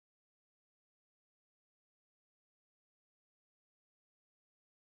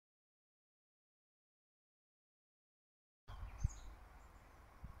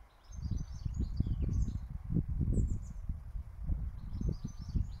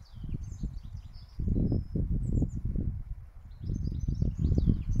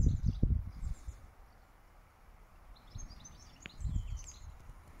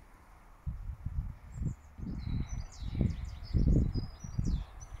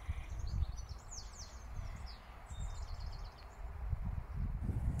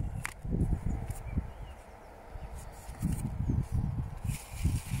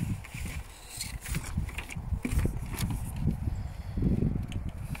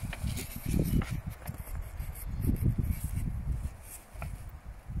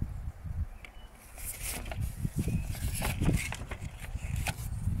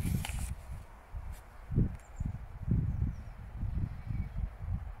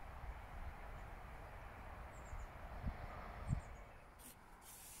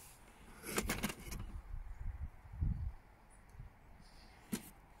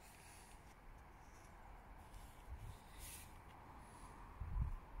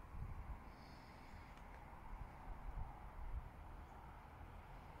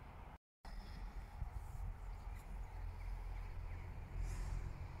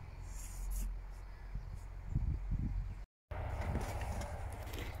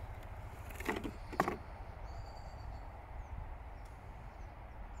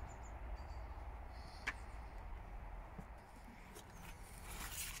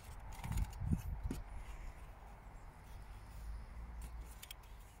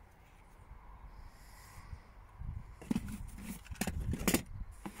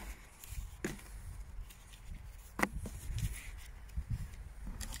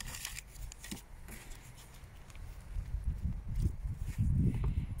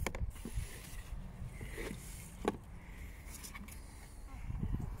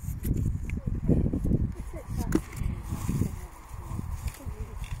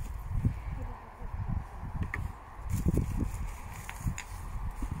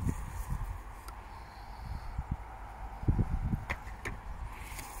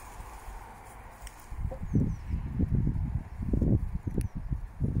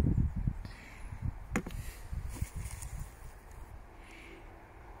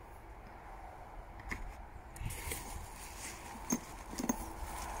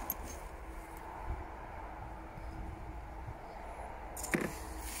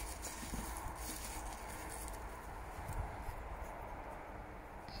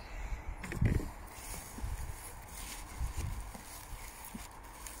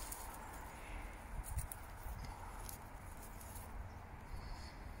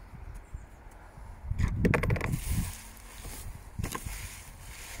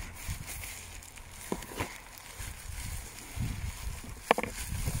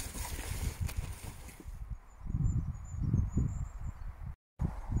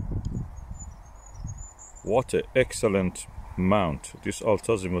What an excellent mount. This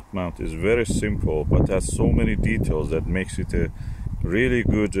Azimuth mount is very simple but has so many details that makes it a really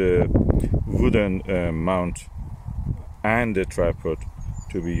good wooden mount and a tripod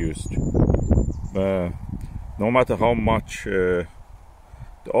to be used. No matter how much the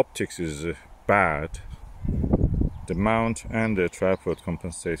optics is bad, the mount and the tripod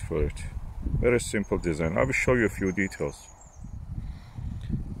compensate for it. Very simple design. I will show you a few details.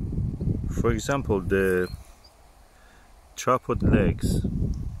 For example, the tripod legs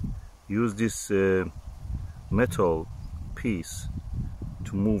use this metal piece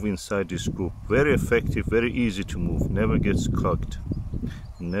to move inside this group. Very effective, very easy to move, never gets clogged,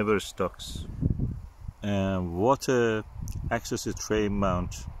 never stucks. And what a accessory tray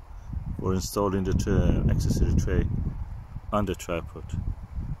mount for installing the accessory tray on the tripod.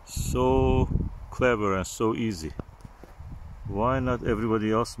 So clever and so easy. Why not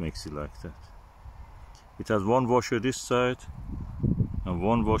everybody else makes it like that? It has one washer this side and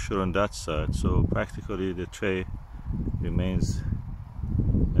one washer on that side, so practically the tray remains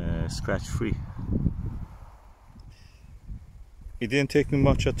scratch free. It didn't take me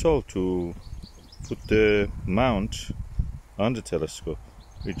much at all to put the mount on the telescope.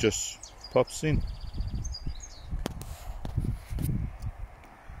 It just pops in.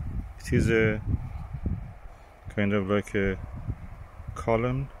 It is a kind of like a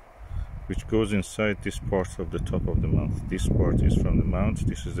column which goes inside this part of the top of the mount. This part is from the mount,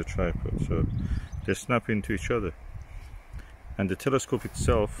 this is the tripod, so they snap into each other. And the telescope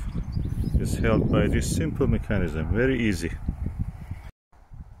itself is held by this simple mechanism, very easy.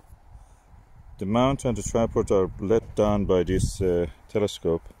 The mount and the tripod are let down by this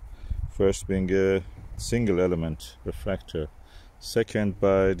telescope, first being a single element refractor, second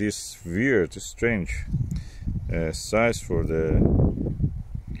by this weird, strange size for the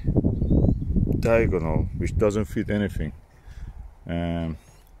diagonal, which doesn't fit anything, and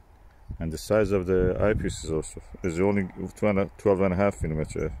the size of the eyepiece is only 12.5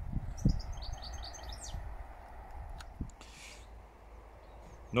 millimeter.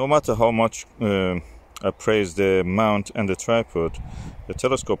 No matter how much I praise the mount and the tripod, the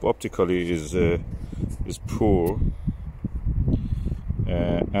telescope optically is poor,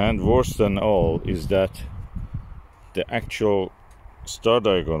 and worse than all is that the actual star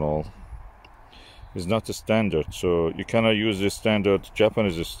diagonal is not the standard, so you cannot use the standard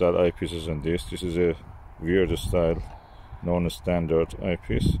Japanese style eyepieces on this. This is a weird style known as standard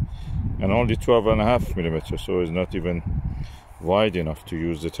eyepiece, and only 12.5 millimeter, so it's not even wide enough to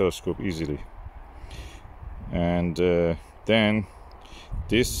use the telescope easily. And then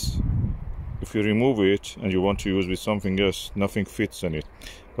this, if you remove it and you want to use with something else, nothing fits on it.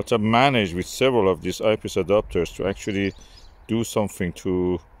 But I've managed with several of these eyepiece adapters to actually do something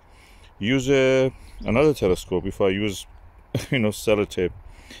to use another telescope. If I use sellotape,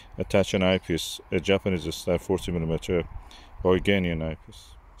 attach an eyepiece, a Japanese style 40mm Huygens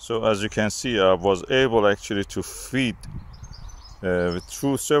eyepiece. So as you can see, I was able actually to feed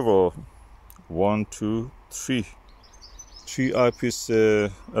through several, 1, 2, 3 eyepiece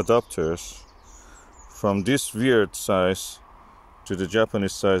adapters from this weird size to the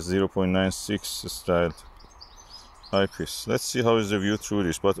Japanese size 0.96 style eyepiece. Let's see how is the view through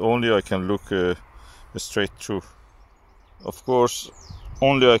this, but only I can look straight through. Of course,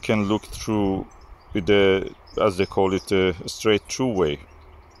 only I can look through with the, as they call it, straight through way.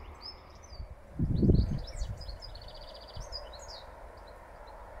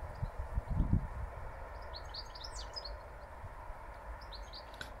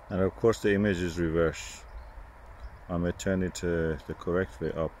 And of course the image is reversed. I may turn it the correct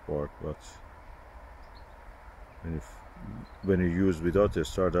way upward, but when you use without the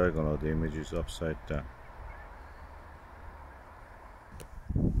star diagonal, the image is upside down.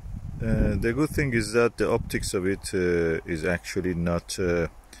 The good thing is that the optics of it is actually not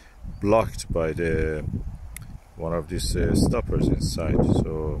blocked by one of these stoppers inside,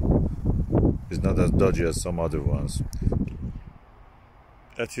 so it's not as dodgy as some other ones.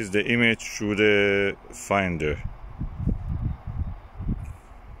 That is the image through the finder.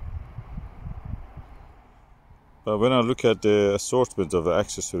 But when I look at the assortment of the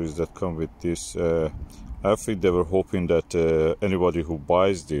accessories that come with this, I think they were hoping that anybody who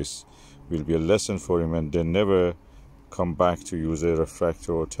buys this will be a lesson for him and they never come back to use a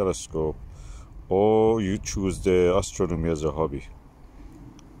refractor or telescope, or you choose the astronomy as a hobby.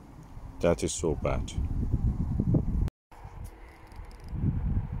 That is so bad.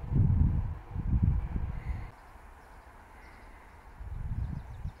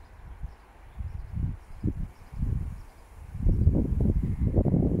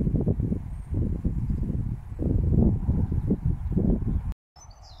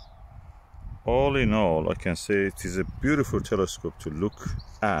 all in all, I can say it is a beautiful telescope to look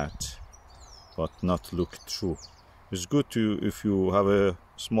at, but not look through. It's good to, if you have a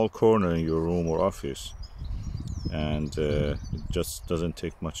small corner in your room or office and it just doesn't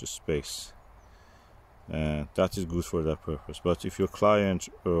take much space, that is good for that purpose. But if your client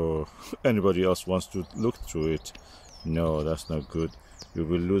or anybody else wants to look through it, no, that's not good. You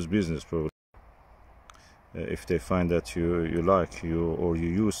will lose business probably if they find that you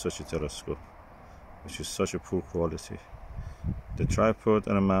use such a telescope, which is such a poor quality. The tripod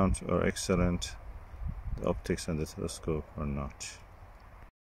and a mount are excellent. The optics and the telescope are not.